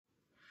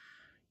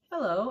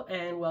Hello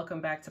and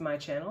welcome back to my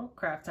channel,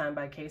 Craft Time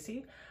by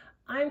Casey.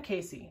 I'm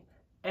Casey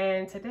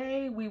and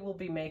today we will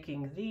be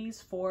making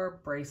these 4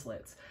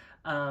 bracelets.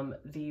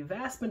 The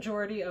vast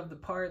majority of the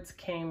parts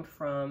came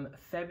from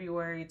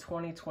February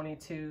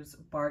 2022's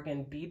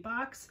bargain bead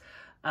box.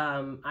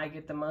 I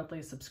get the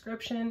monthly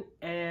subscription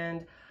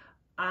and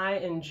I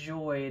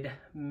enjoyed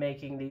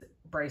making these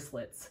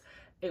bracelets.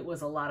 It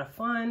was a lot of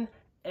fun,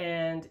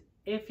 and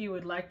if you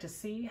would like to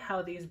see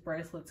how these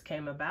bracelets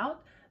came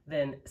about,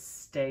 then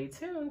stay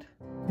tuned.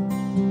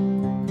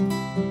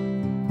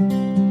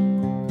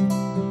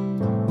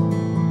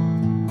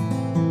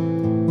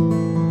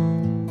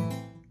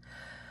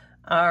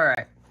 All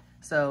right,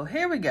 so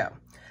here we go.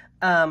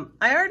 I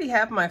already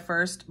have my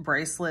first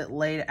bracelet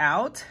laid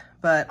out,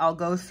 but I'll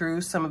go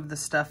through some of the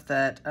stuff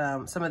that,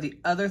 some of the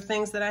other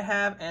things that I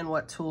have and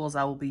what tools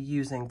I will be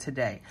using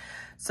today.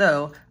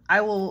 So I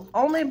will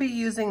only be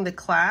using the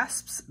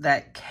clasps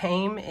that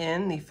came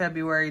in the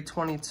February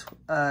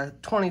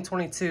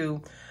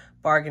 2022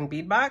 bargain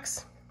bead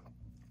box.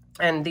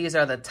 And these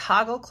are the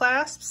toggle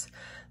clasps.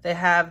 They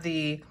have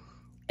the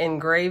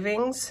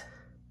engravings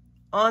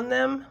on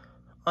them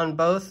on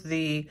both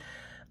the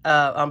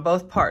on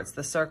both parts,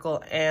 the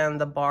circle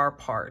and the bar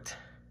part.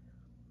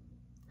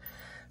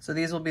 So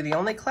these will be the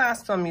only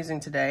clasps I'm using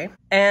today.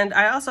 And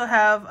I also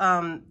have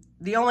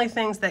the only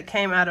things that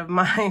came out of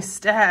my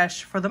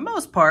stash for the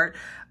most part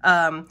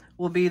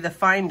will be the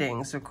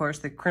findings. Of course,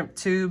 the crimp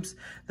tubes,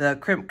 the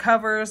crimp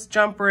covers,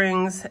 jump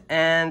rings,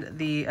 and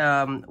the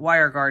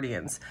wire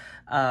guardians.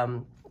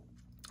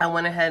 I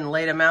went ahead and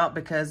laid them out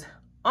because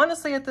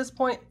honestly at this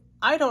point,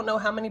 I don't know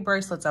how many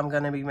bracelets I'm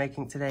going to be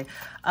making today.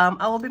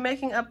 I will be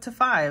making up to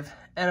 5.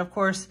 And of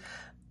course,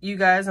 you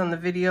guys on the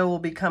video will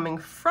be coming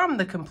from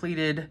the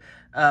completed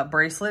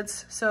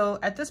bracelets. So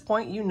at this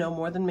point, you know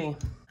more than me.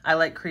 I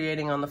like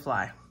creating on the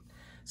fly.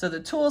 So the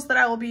tools that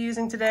I will be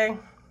using today,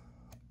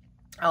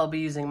 I'll be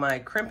using my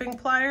crimping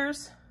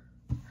pliers,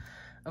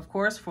 of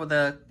course, for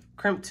the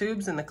crimp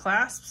tubes and the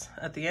clasps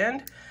at the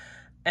end.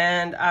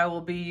 And I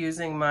will be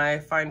using my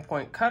fine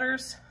point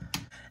cutters.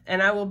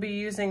 And I will be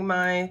using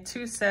my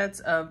 2 sets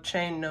of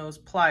chain nose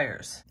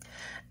pliers.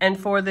 And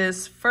for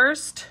this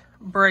first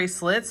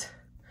bracelet,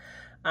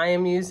 I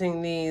am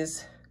using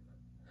these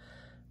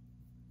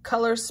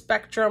color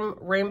spectrum,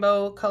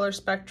 rainbow color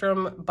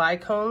spectrum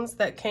bicones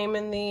that came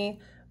in the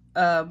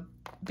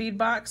bead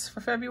box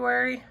for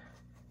February.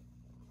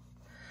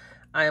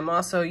 I am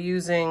also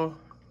using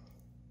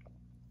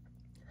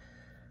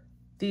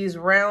these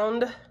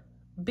round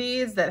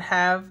beads that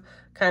have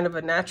kind of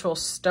a natural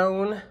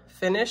stone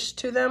finish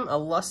to them, a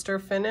luster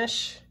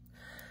finish.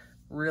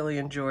 Really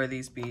enjoy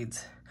these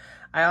beads.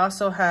 I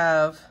also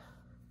have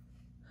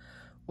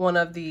one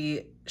of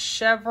the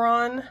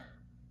chevron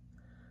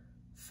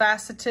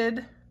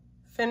faceted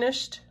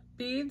finished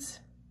beads,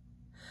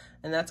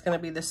 and that's going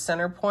to be the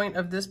center point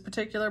of this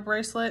particular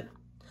bracelet.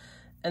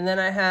 And then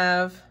I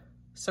have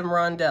some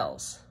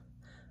rondelles,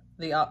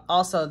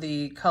 also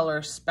the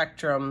color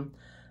spectrum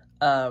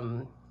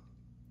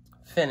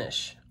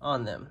finish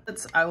on them.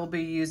 I will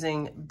be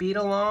using Bead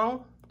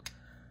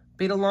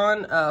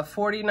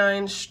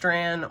 49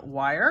 strand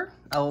wire.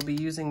 I will be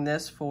using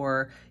this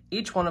for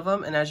each one of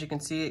them, and as you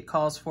can see, it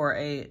calls for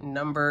a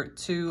number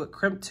 2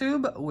 crimp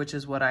tube, which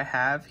is what I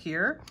have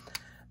here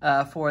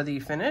for the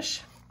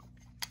finish.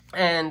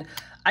 And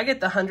I get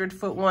the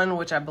 100-foot one,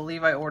 which I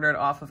believe I ordered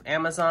off of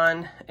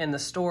Amazon. In the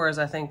stores,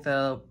 I think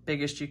the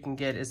biggest you can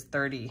get is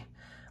 30.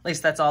 At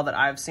least that's all that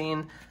I've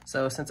seen.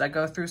 So since I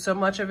go through so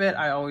much of it,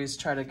 I always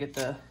try to get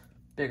the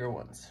bigger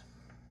ones.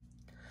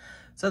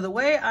 So the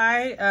way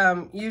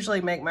I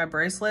usually make my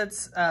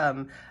bracelets,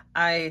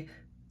 I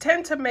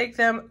tend to make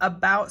them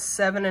about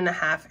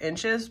 7.5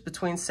 inches,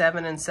 between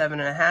 7 and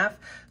 7.5.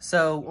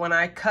 So when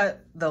I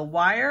cut the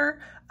wire,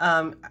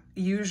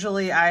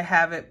 usually I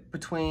have it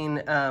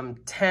between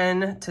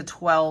 10 to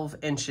 12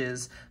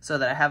 inches so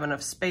that I have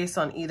enough space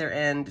on either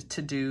end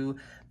to do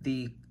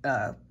the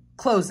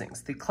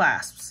closings, the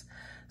clasps.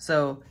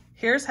 So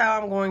here's how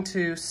I'm going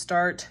to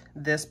start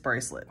this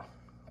bracelet.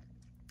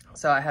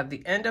 So I have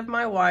the end of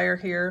my wire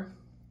here.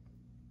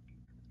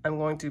 I'm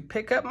going to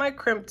pick up my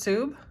crimp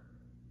tube,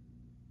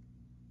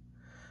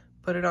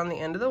 put it on the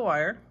end of the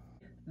wire.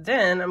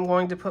 Then I'm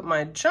going to put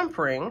my jump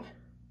ring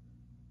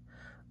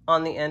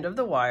on the end of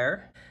the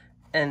wire.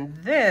 And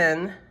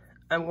then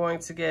I'm going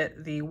to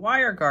get the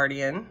wire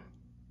guardian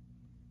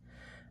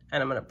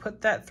and I'm going to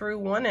put that through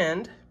one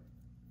end.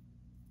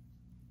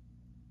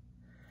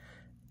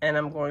 And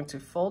I'm going to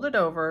fold it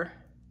over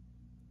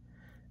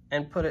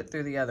and put it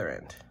through the other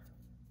end.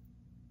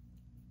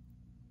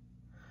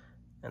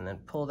 And then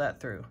pull that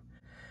through.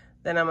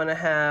 Then I'm going to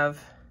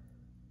have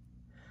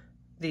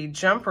the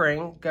jump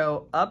ring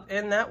go up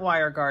in that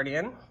wire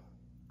guardian,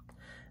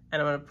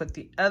 and I'm going to put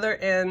the other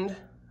end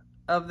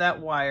of that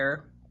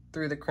wire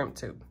through the crimp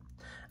tube.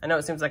 I know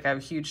it seems like I have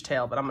a huge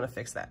tail, but I'm going to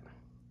fix that.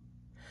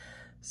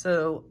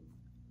 So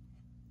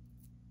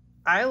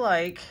I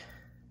like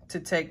to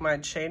take my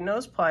chain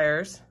nose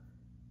pliers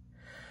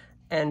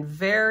and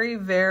very,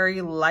 very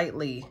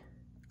lightly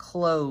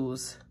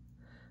close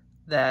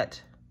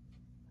that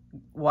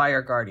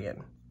wire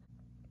guardian.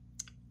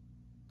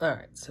 All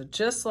right, so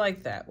just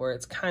like that, where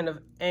it's kind of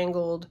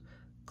angled,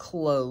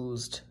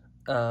 closed,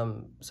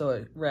 so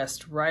it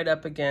rests right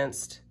up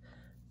against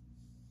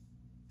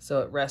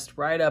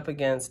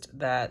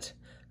that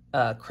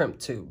crimp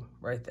tube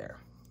right there.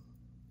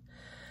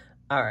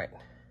 All right,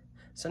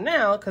 so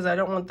now, because I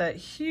don't want that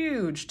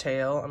huge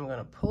tail, I'm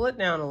gonna pull it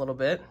down a little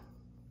bit.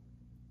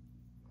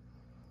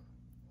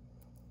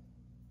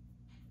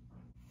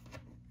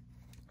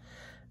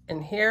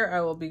 And here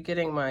I will be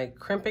getting my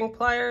crimping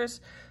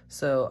pliers.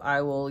 So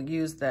I will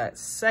use that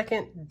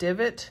second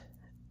divot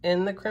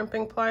in the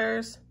crimping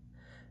pliers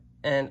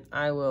and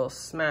I will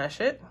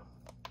smash it.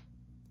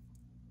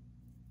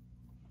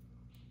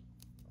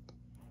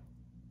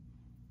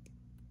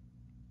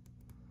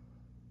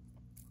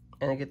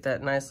 And I get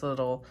that nice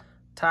little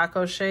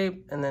taco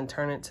shape and then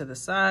turn it to the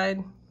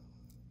side.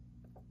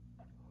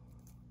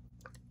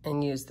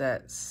 And use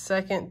that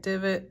second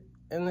divot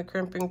in the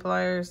crimping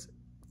pliers,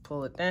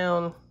 pull it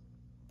down.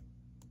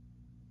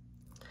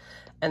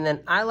 And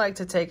then I like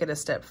to take it a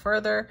step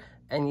further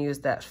and use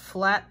that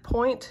flat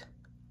point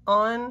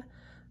on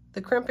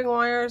the crimping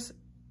wires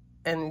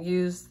and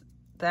use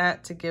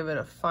that to give it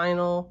a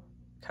final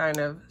kind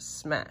of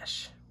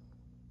smash.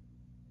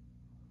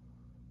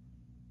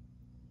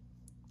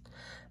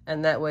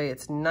 And that way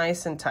it's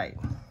nice and tight.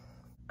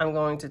 I'm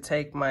going to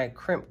take my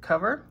crimp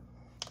cover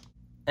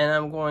and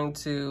I'm going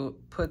to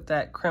put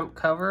that crimp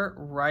cover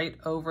right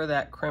over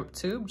that crimp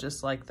tube,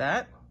 just like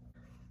that.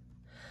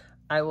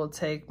 I will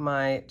take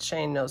my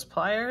chain nose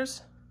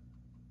pliers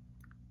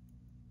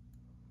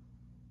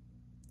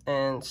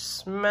and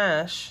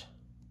smash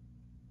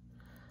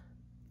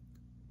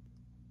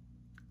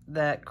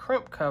that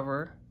crimp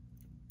cover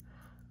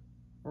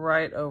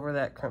right over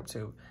that crimp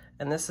tube.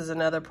 And this is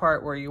another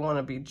part where you want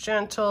to be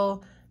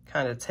gentle,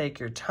 kind of take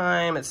your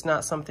time. It's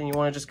not something you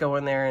want to just go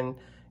in there and,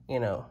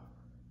 you know,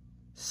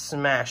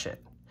 smash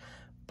it,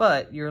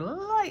 but you're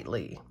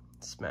lightly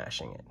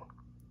smashing it.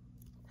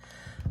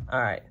 All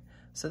right.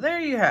 So there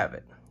you have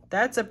it.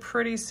 That's a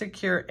pretty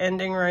secure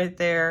ending right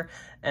there.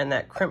 And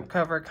that crimp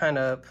cover kind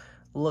of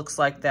looks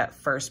like that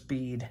first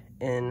bead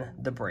in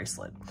the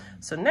bracelet.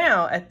 So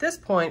now at this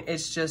point,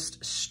 it's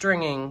just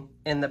stringing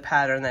in the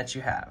pattern that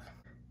you have.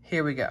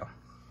 Here we go.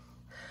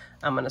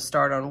 I'm going to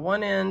start on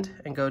one end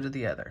and go to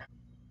the other.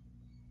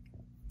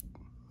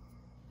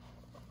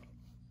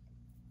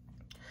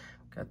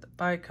 Got the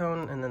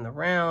bicone and then the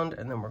round,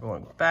 and then we're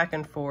going back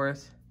and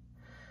forth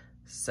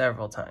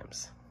several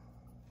times.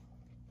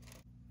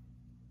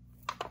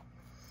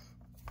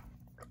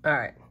 All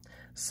right,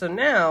 so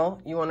now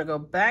you want to go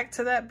back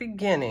to that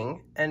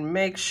beginning and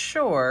make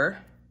sure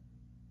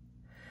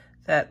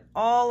that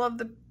all of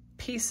the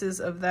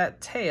pieces of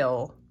that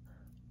tail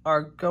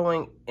are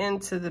going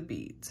into the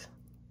beads,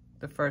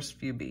 the first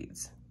few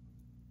beads.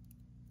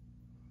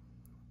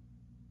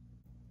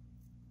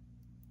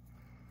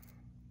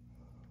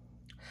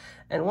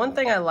 And one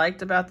thing I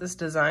liked about this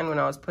design when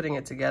I was putting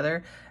it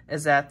together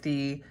is that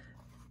the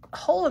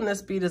hole in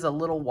this bead is a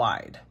little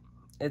wide.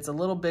 It's a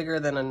little bigger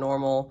than a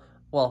normal,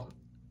 well,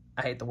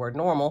 I hate the word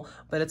normal,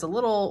 but it's a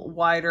little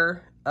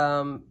wider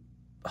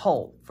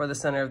hole for the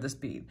center of this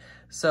bead.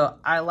 So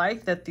I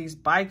like that these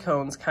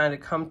bicones kind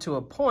of come to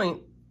a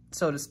point,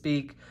 so to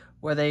speak,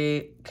 where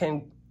they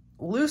can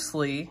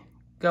loosely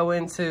go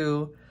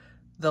into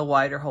the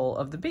wider hole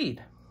of the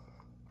bead.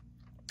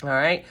 All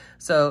right,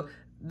 so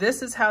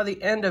this is how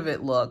the end of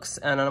it looks,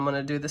 and I'm going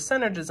to do the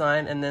center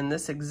design, and then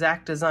this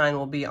exact design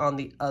will be on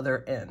the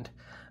other end.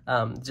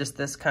 Just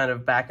this kind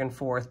of back and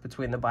forth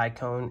between the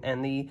bicone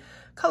and the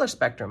color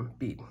spectrum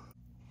bead.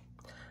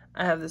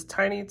 I have this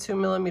tiny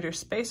 2mm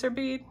spacer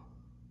bead.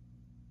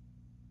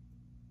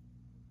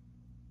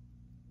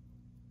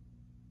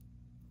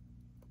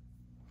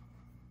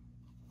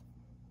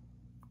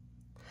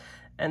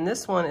 And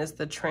this one is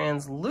the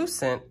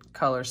translucent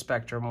color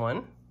spectrum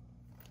one.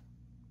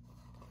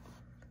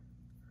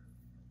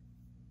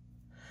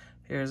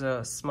 Here's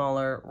a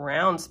smaller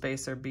round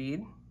spacer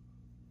bead.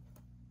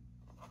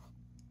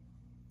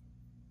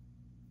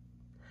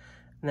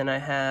 And then I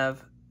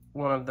have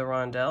one of the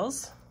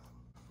rondelles.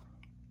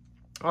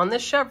 On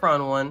this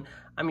chevron one,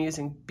 I'm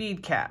using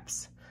bead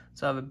caps.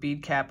 So I have a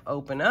bead cap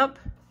open up,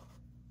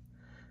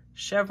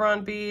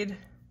 chevron bead,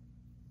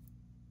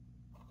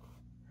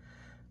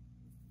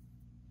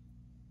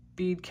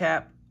 bead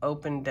cap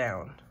open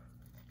down.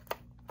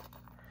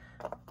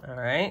 All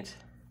right.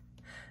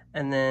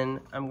 And then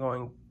I'm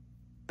going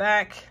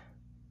back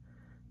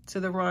to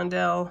the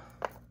rondelle,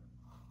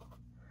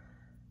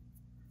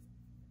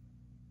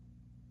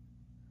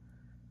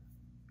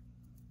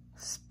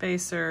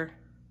 spacer,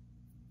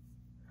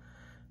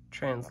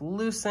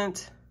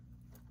 translucent,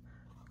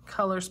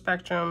 color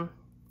spectrum,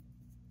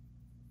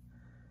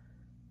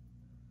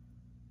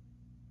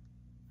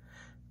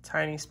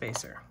 tiny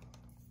spacer.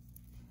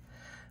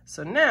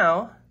 So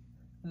now,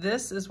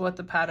 this is what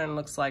the pattern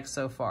looks like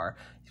so far.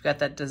 You've got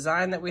that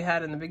design that we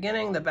had in the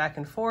beginning, the back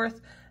and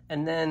forth,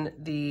 and then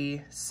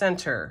the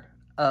center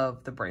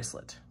of the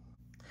bracelet.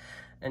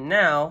 And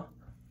now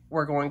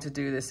we're going to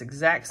do this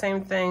exact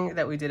same thing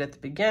that we did at the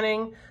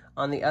beginning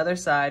on the other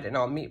side, and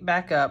I'll meet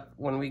back up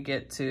when we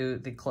get to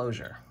the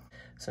closure.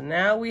 So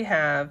now we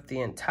have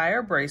the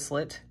entire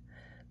bracelet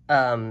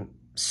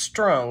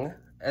strung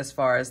as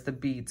far as the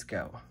beads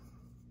go.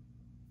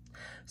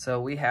 So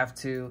we have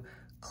to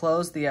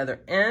close the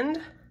other end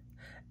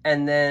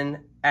and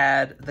then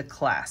add the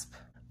clasp.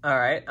 All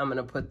right, I'm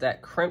gonna put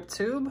that crimp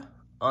tube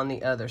on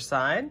the other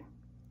side.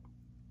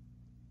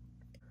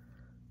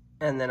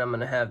 And then I'm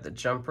gonna have the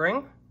jump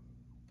ring,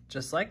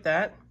 just like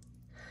that.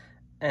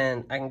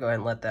 And I can go ahead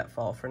and let that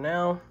fall for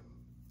now.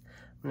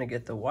 I'm gonna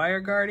get the wire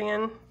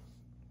guardian,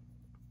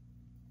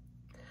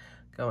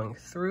 going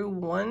through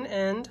one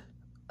end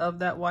of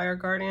that wire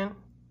guardian,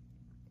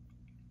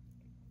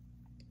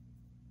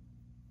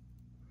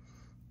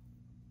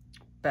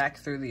 back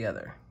through the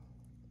other.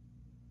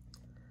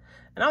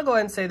 And I'll go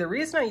ahead and say the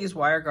reason I use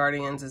wire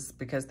guardians is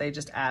because they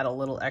just add a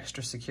little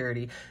extra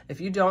security. If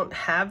you don't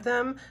have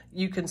them,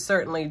 you can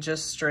certainly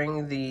just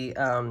string the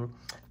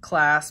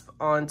clasp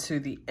onto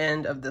the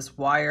end of this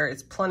wire.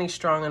 It's plenty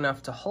strong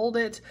enough to hold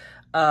it.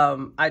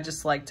 I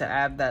just like to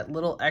add that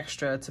little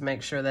extra to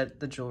make sure that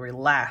the jewelry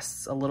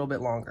lasts a little bit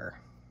longer.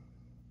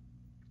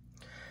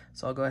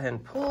 So I'll go ahead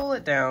and pull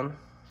it down.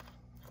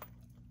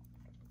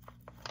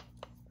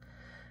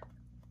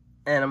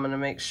 And I'm gonna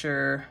make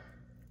sure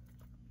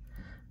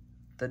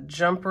the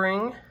jump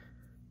ring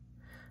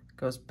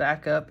goes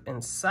back up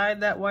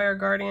inside that wire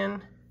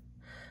guardian.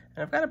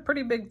 And I've got a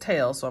pretty big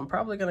tail, so I'm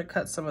probably gonna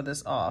cut some of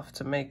this off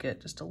to make it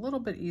just a little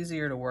bit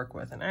easier to work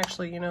with. And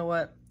actually, you know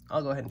what?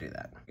 I'll go ahead and do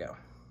that. Go.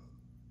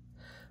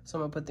 So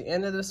I'm gonna put the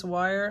end of this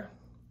wire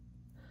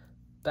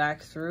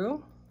back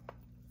through.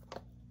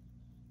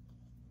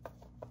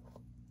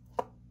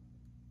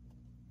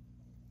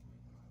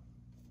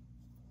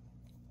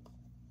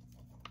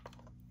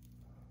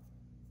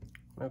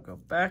 I'll go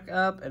back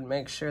up and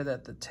make sure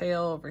that the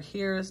tail over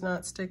here is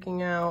not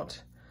sticking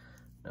out.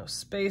 No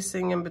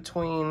spacing in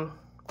between.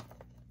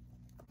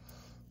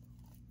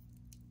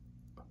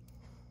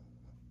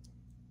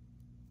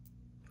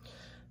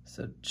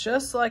 So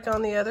just like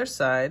on the other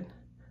side,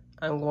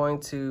 I'm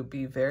going to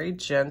be very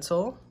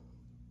gentle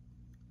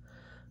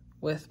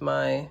with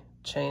my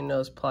chain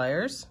nose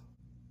pliers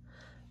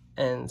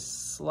and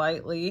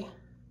slightly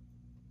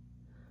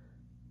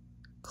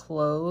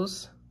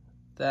close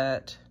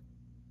that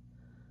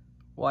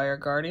wire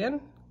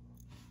guardian.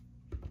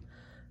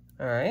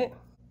 All right.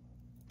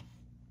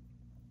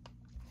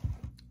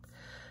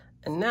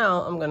 And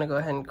now I'm gonna go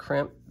ahead and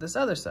crimp this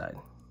other side.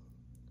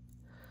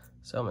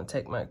 So I'm gonna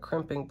take my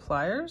crimping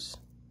pliers,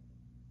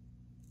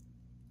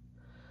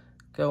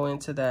 go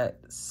into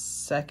that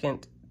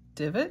second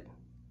divot,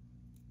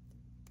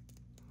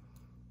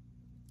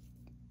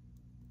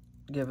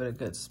 give it a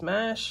good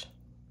smash.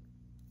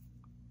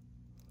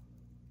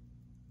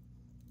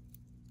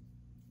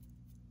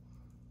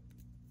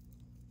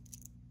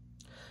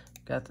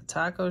 Got the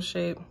taco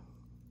shape.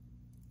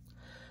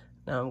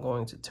 Now I'm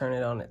going to turn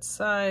it on its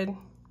side.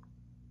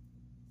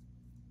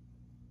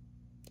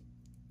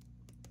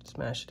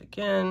 Smash it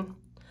again.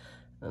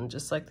 And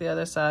just like the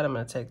other side, I'm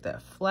going to take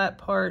that flat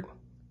part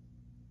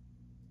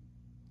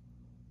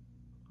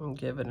and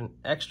give it an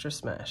extra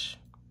smash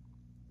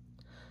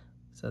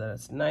so that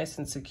it's nice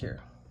and secure.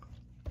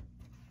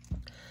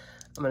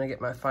 I'm going to get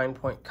my fine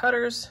point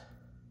cutters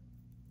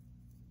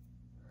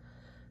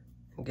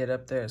and get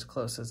up there as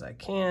close as I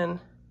can.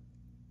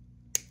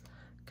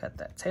 Cut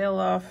that tail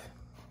off.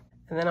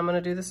 And then I'm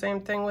gonna do the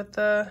same thing with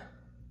the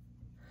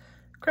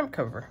crimp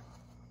cover.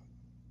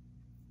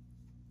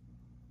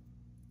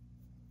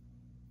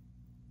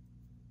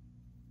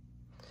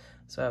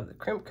 So I have the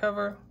crimp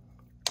cover.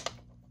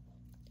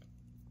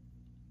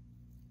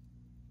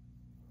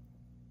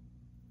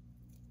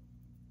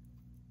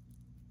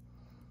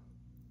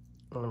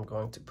 And I'm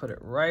going to put it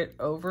right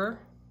over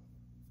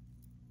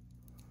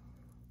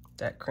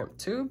that crimp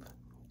tube,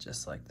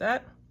 just like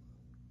that.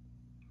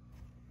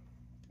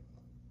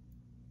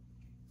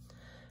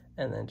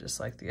 And then just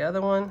like the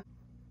other one,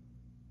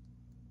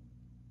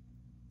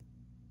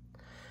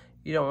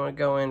 you don't want to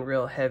go in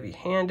real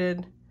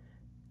heavy-handed.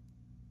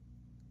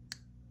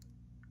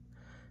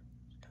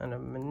 Kind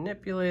of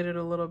manipulate it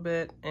a little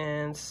bit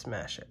and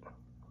smash it.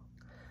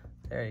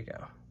 There you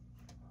go.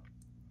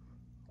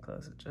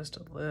 Close it just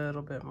a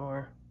little bit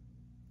more.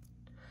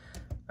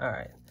 All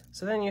right,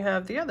 so then you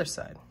have the other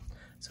side.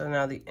 So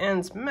now the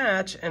ends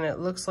match and it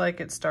looks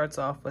like it starts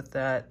off with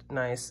that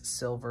nice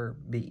silver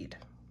bead.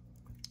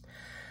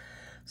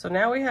 So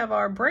now we have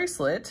our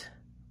bracelet,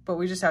 but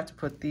we just have to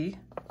put the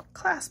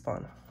clasp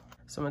on.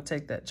 So I'm gonna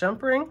take that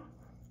jump ring,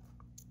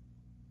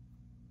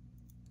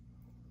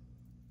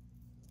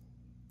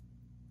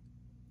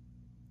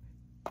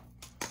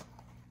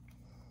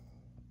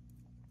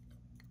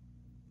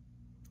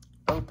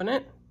 open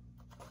it,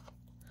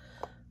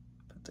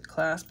 put the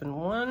clasp in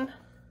one,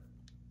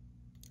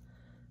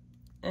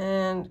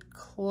 and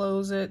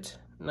close it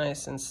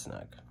nice and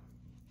snug.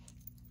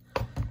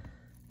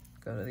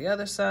 Go to the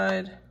other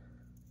side.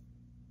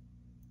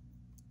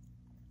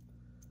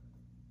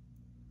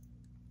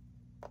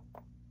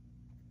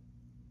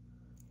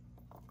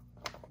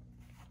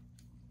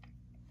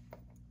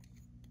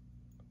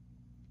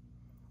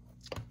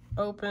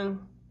 open,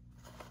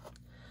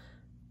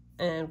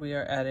 and we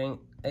are adding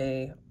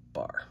a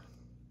bar.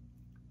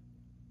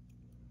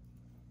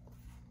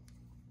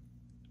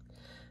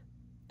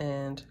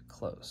 And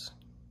close.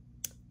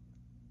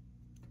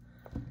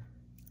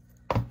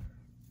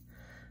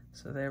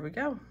 So there we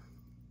go.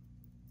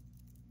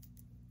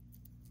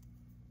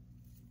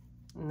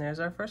 And there's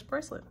our first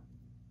bracelet.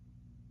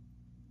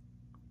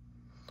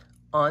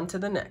 On to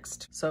the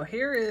next. So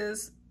here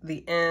is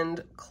the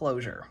end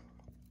closure.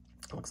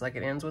 Looks like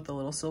it ends with a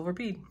little silver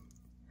bead.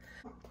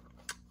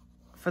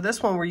 For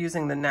this one, we're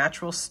using the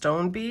natural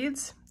stone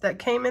beads that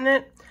came in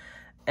it.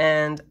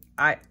 And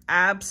I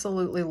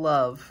absolutely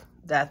love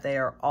that they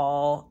are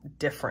all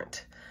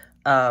different.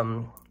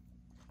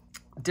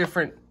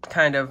 Different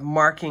kind of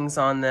markings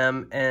on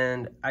them,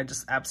 and I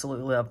just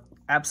absolutely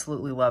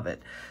love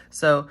it.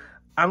 So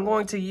I'm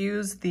going to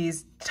use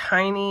these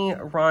tiny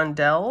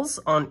rondelles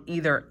on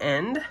either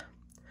end,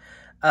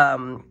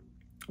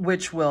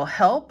 which will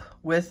help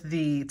with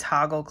the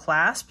toggle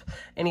clasp.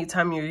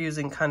 Anytime you're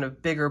using kind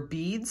of bigger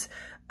beads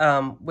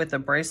with a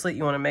bracelet,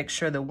 you want to make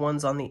sure the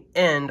ones on the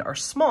end are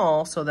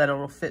small so that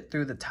it'll fit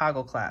through the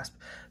toggle clasp.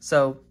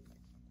 So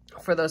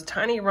for those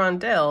tiny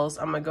rondelles,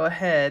 I'm going to go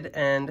ahead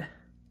and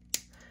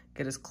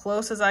get as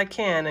close as I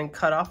can and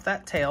cut off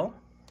that tail.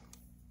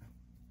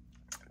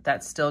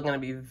 That's still going to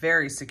be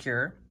very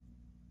secure.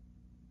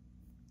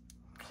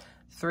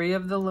 3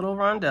 of the little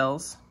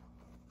rondelles.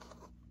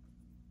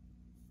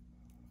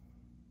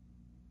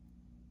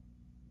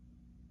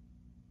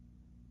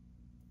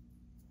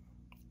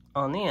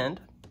 On the end.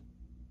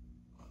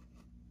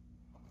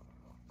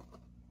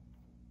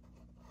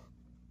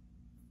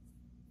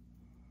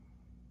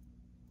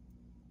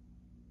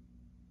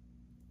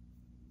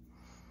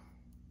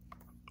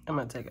 I'm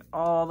going to take it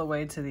all the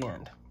way to the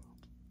end,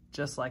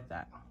 just like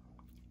that.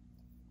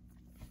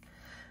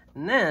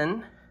 And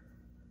then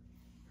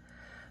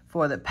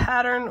for the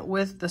pattern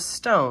with the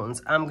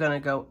stones, I'm going to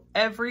go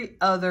every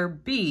other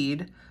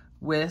bead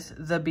with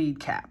the bead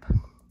cap.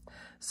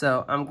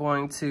 So I'm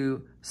going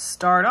to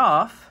start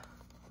off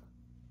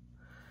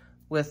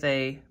with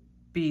a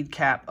bead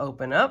cap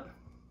open up,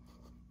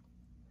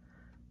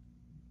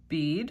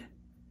 bead,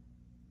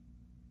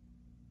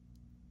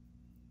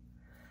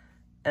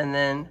 and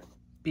then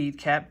bead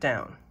cap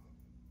down.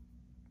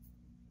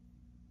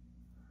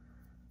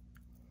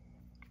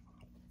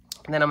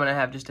 And then I'm going to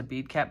have just a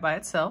bead cap by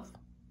itself.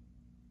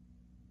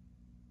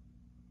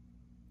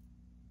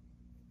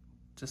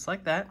 Just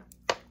like that.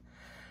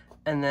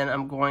 And then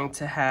I'm going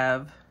to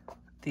have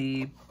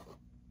the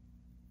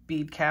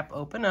bead cap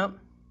open up,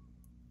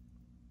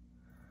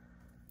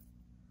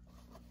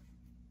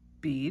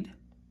 bead,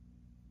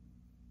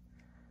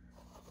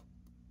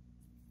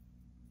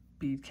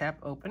 bead cap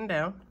open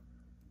down,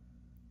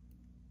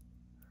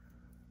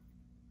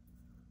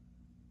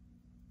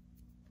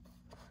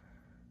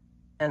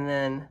 and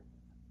then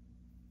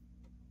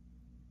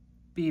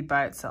bead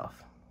by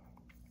itself.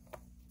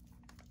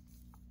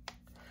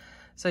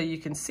 So you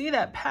can see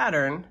that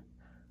pattern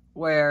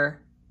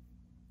where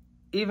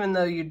even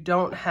though you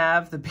don't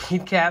have the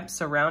bead cap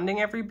surrounding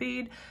every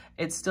bead,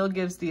 it still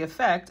gives the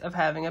effect of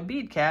having a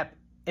bead cap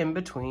in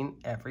between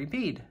every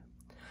bead.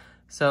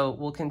 So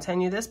we'll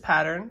continue this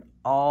pattern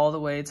all the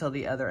way till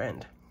the other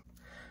end.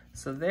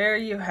 So there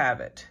you have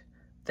it.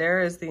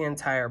 There is the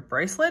entire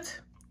bracelet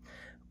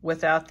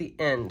without the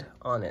end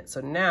on it. So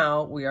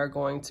now we are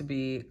going to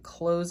be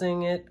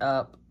closing it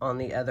up on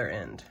the other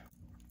end.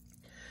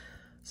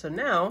 So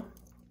now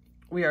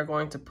we are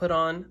going to put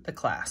on the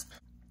clasp.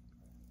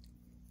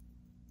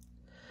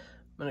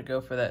 I'm going to go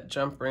for that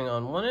jump ring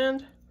on one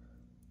end,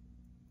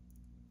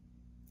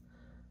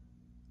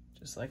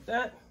 just like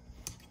that.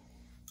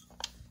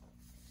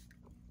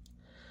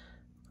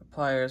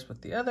 Pliers with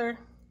the other.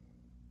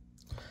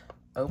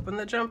 Open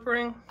the jump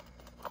ring.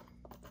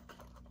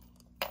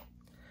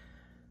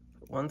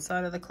 One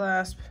side of the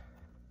clasp.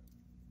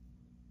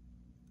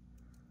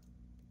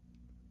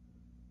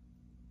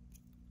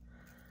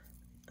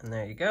 And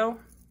there you go.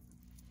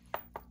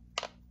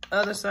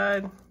 Other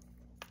side.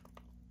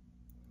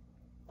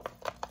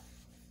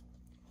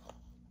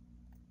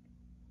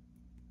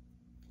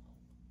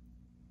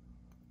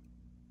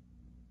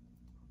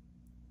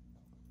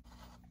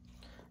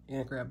 You're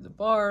gonna grab the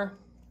bar.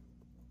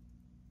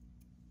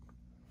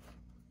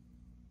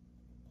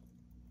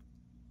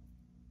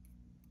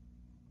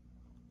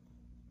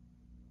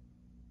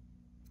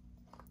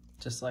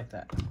 Just like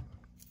that.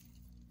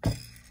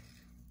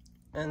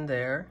 And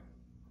there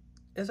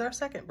is our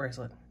second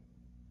bracelet.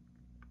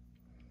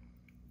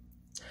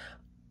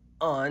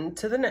 On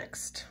to the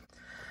next.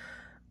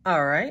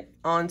 All right,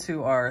 on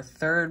to our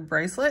third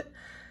bracelet.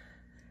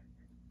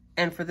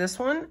 And for this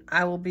one,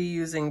 I will be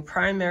using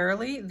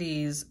primarily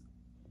these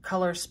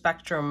color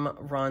spectrum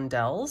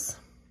rondelles.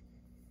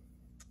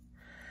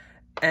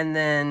 And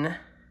then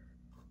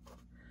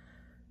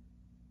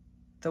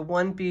the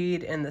one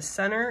bead in the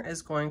center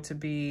is going to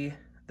be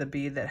the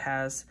bead that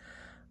has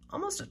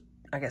almost,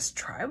 I guess,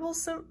 tribal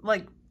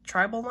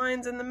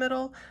lines in the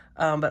middle,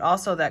 but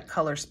also that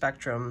color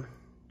spectrum.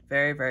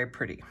 Very, very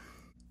pretty.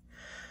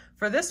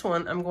 For this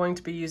one, I'm going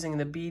to be using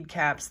the bead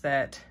caps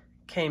that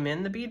came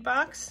in the bead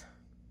box.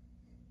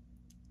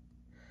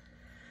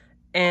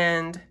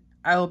 And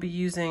I will be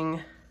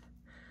using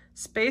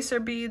spacer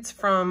beads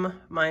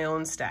from my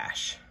own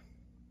stash.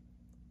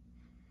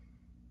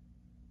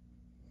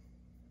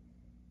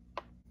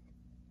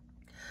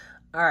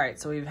 All right,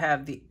 so we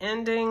have the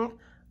ending,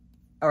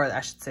 or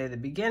I should say the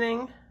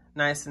beginning,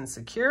 nice and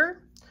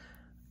secure.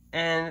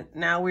 And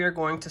now we are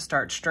going to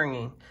start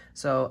stringing.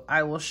 So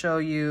I will show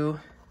you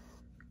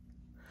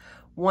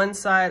one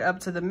side up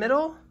to the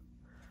middle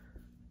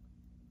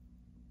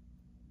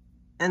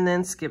and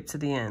then skip to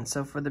the end.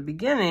 So for the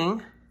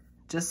beginning,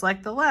 just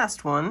like the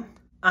last one,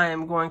 I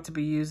am going to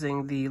be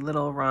using the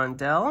little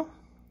rondelle.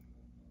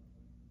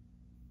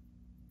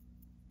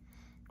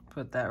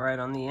 Put that right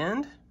on the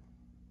end.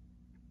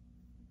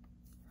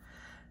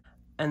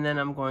 And then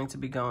I'm going to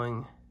be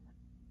going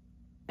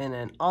in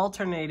an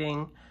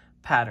alternating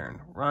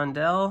pattern.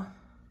 Rondelle,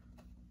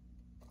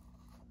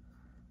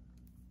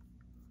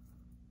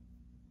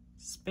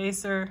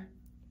 spacer,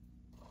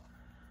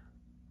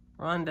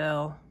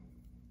 rondelle,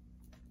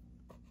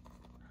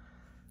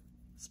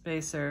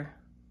 spacer,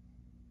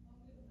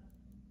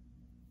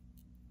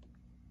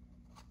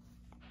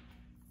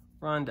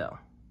 rondelle.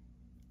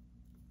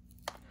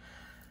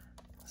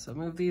 So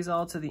move these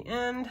all to the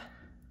end.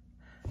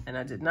 And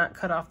I did not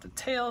cut off the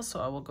tail, so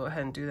I will go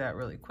ahead and do that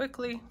really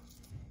quickly.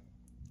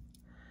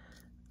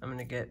 I'm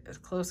gonna get as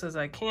close as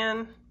I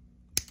can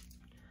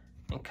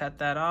and cut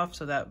that off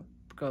so that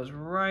goes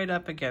right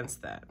up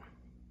against that.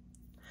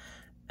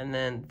 And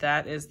then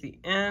that is the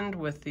end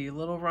with the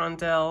little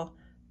rondelle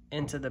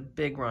into the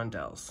big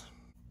rondelles.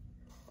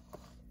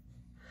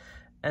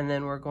 And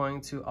then we're going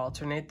to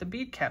alternate the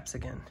bead caps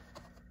again.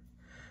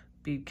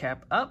 Bead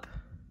cap up,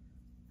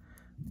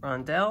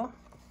 rondelle,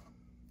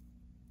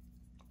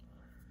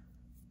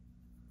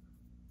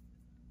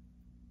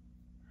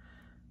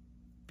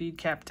 bead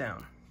cap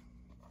down,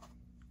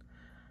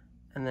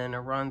 and then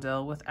a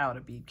rondelle without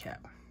a bead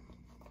cap.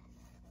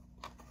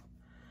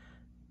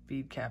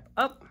 Bead cap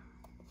up,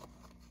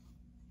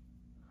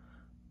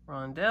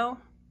 rondelle,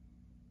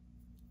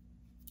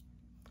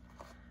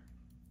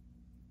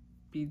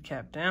 bead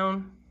cap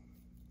down,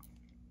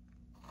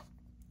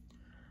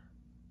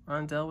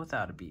 rondelle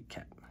without a bead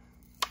cap.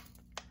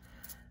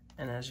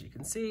 And as you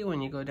can see,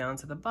 when you go down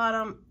to the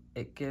bottom,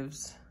 it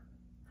gives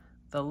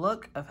the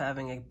look of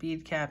having a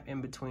bead cap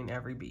in between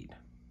every bead.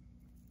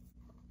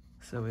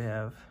 So we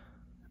have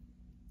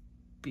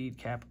bead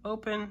cap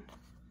open,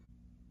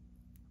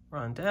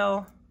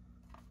 rondelle,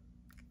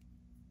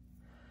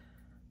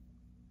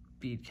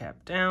 bead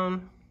cap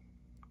down,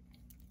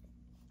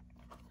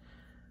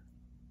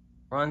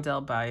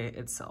 rondelle by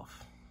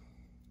itself.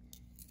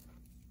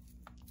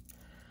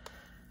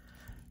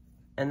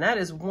 And that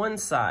is one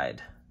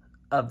side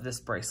of this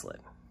bracelet.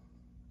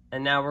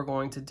 And now we're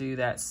going to do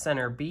that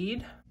center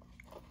bead.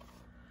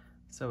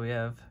 So we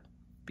have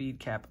bead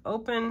cap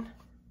open,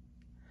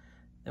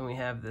 then we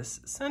have this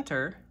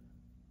center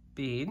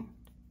bead,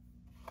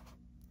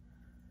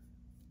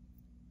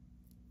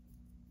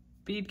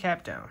 bead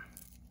cap down,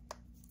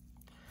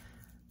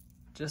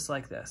 just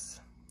like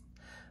this.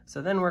 So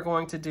then we're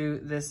going to do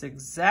this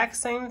exact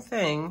same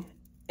thing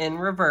in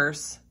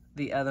reverse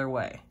the other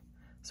way.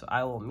 So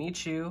I will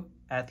meet you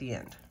at the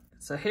end.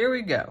 So here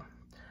we go.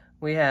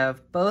 We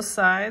have both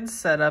sides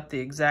set up the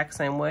exact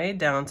same way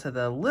down to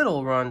the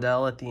little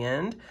rondelle at the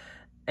end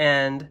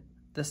and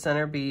the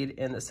center bead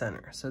in the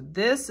center. So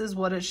this is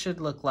what it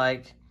should look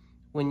like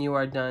when you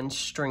are done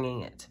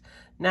stringing it.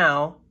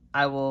 Now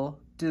I will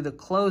do the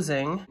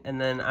closing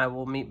and then I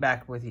will meet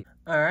back with you.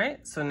 All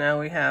right, so now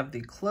we have the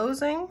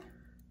closing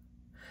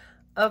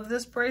of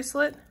this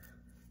bracelet.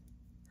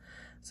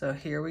 So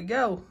here we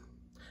go.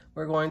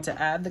 We're going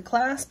to add the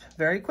clasp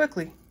very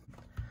quickly.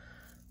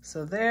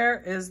 So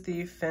there is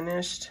the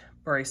finished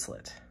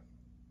bracelet.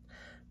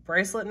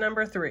 Bracelet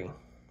number 3.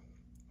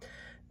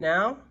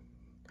 Now,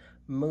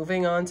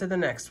 moving on to the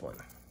next one.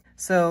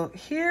 So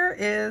here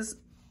is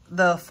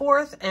the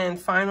 4th and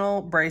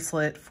final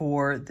bracelet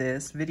for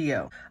this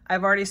video.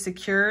 I've already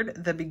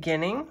secured the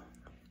beginning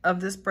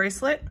of this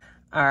bracelet.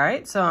 All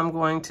right, so I'm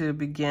going to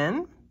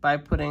begin by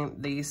putting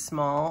the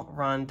small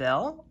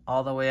rondelle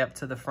all the way up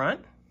to the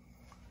front.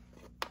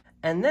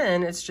 And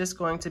then it's just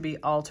going to be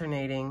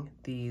alternating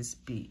these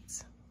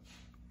beads.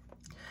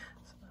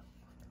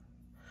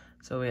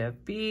 So we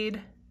have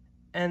bead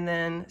and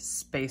then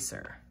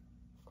spacer.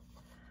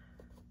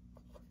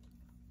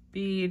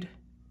 Bead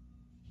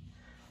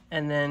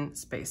and then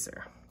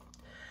spacer.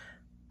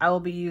 I will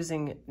be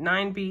using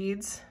 9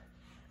 beads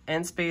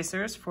and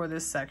spacers for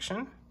this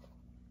section.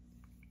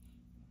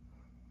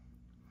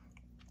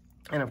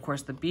 And of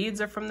course the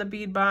beads are from the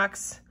bead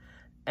box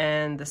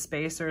and the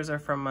spacers are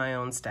from my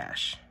own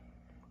stash.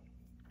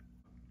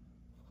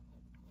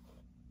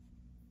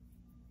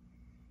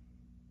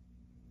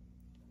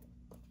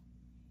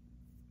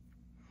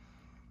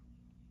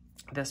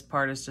 This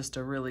part is just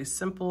a really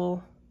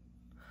simple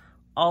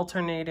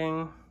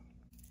alternating.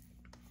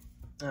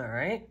 All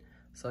right,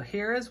 so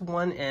here is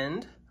one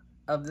end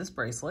of this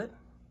bracelet.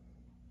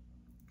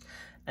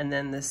 And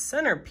then this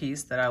center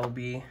piece that I will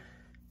be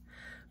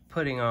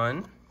putting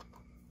on,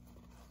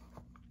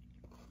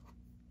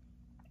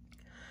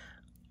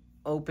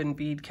 open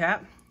bead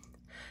cap.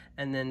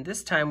 And then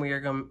this time we are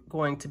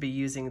going to be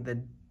using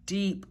the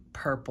deep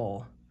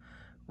purple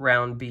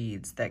round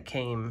beads that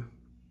came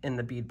in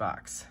the bead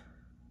box.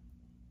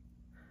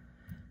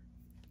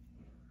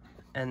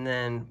 And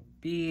then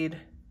bead,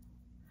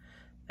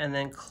 and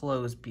then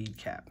close bead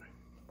cap,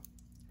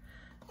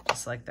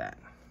 just like that.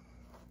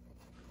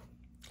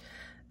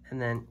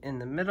 And then in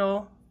the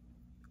middle,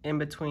 in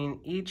between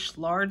each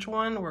large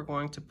one, we're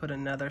going to put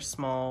another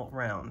small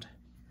round.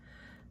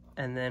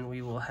 And then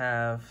we will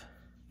have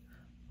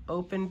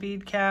open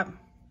bead cap,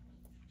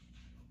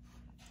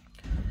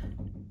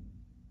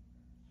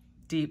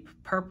 deep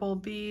purple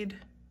bead,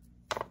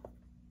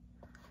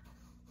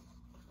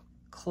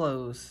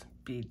 close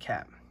bead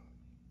cap.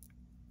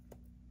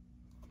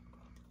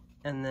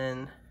 And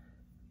then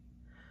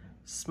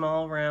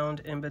small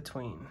round in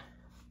between.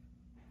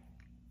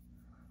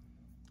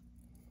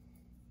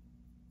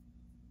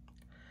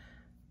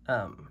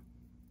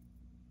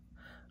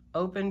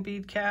 Open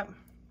bead cap,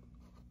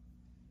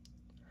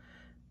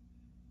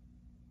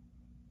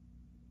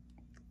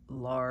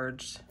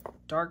 large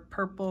dark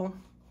purple,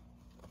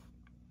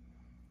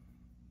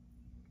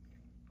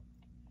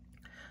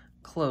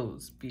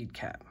 close bead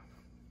cap.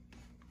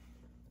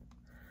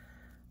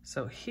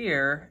 So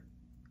here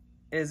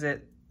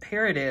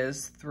it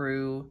is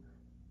through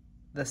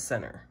the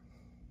center.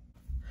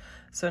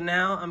 So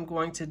now I'm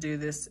going to do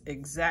this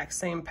exact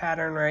same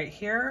pattern right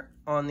here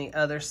on the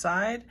other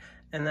side,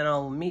 and then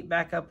I'll meet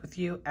back up with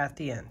you at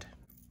the end.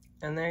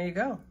 And there you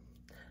go.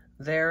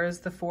 There is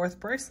the 4th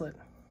bracelet.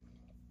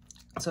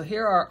 So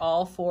here are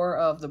all 4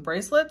 of the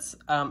bracelets.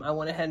 I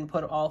went ahead and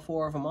put all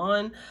 4 of them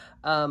on.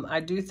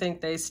 I do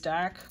think they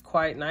stack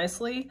quite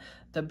nicely.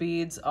 The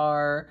beads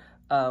are,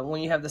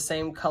 when you have the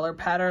same color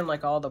pattern,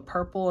 like all the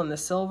purple and the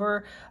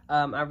silver,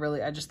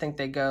 I just think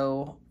they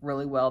go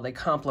really well. They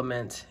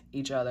complement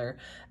each other.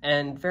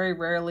 And very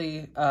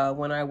rarely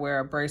when I wear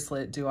a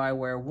bracelet do I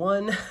wear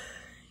one.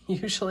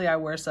 Usually I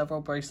wear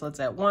several bracelets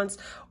at once,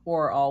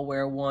 or I'll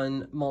wear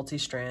one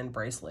multi-strand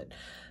bracelet.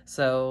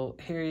 So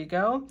here you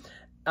go.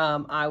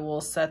 I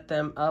will set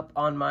them up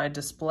on my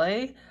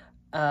display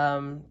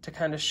to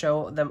kind of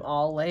show them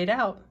all laid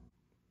out.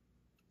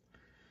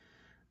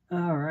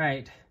 All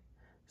right,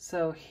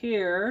 so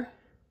here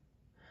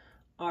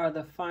are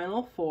the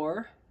final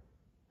 4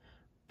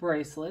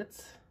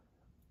 bracelets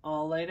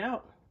all laid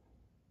out.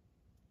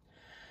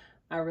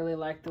 I really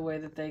like the way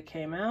that they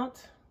came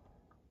out.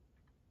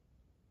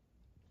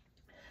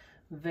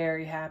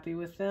 Very happy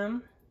with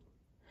them.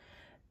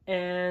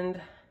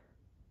 And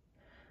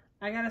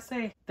I gotta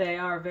say, they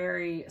are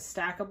very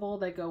stackable.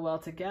 They go well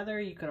together.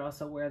 You could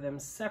also wear them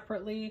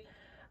separately.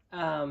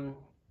 I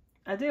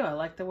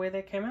like the way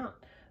they came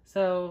out.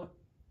 So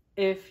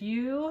if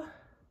you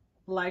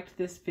liked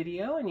this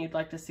video and you'd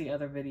like to see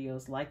other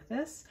videos like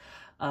this,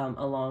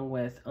 along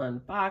with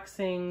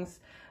unboxings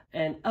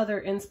and other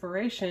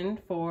inspiration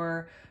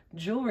for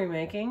jewelry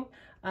making,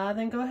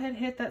 then go ahead and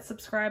hit that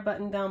subscribe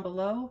button down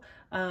below.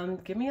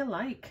 Give me a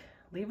like,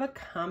 leave a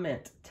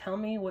comment, tell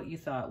me what you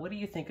thought. What do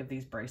you think of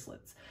these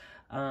bracelets?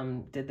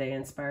 Did they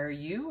inspire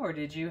you, or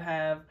did you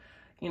have,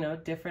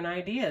 different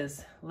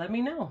ideas? Let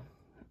me know.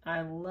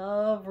 I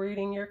love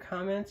reading your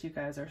comments. You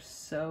guys are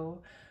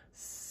so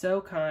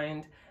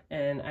kind,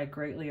 and I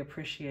greatly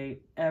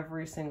appreciate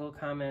every single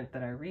comment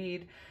that I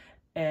read.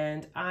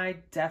 And I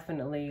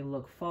definitely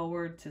look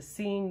forward to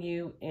seeing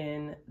you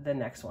in the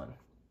next one.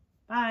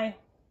 Bye.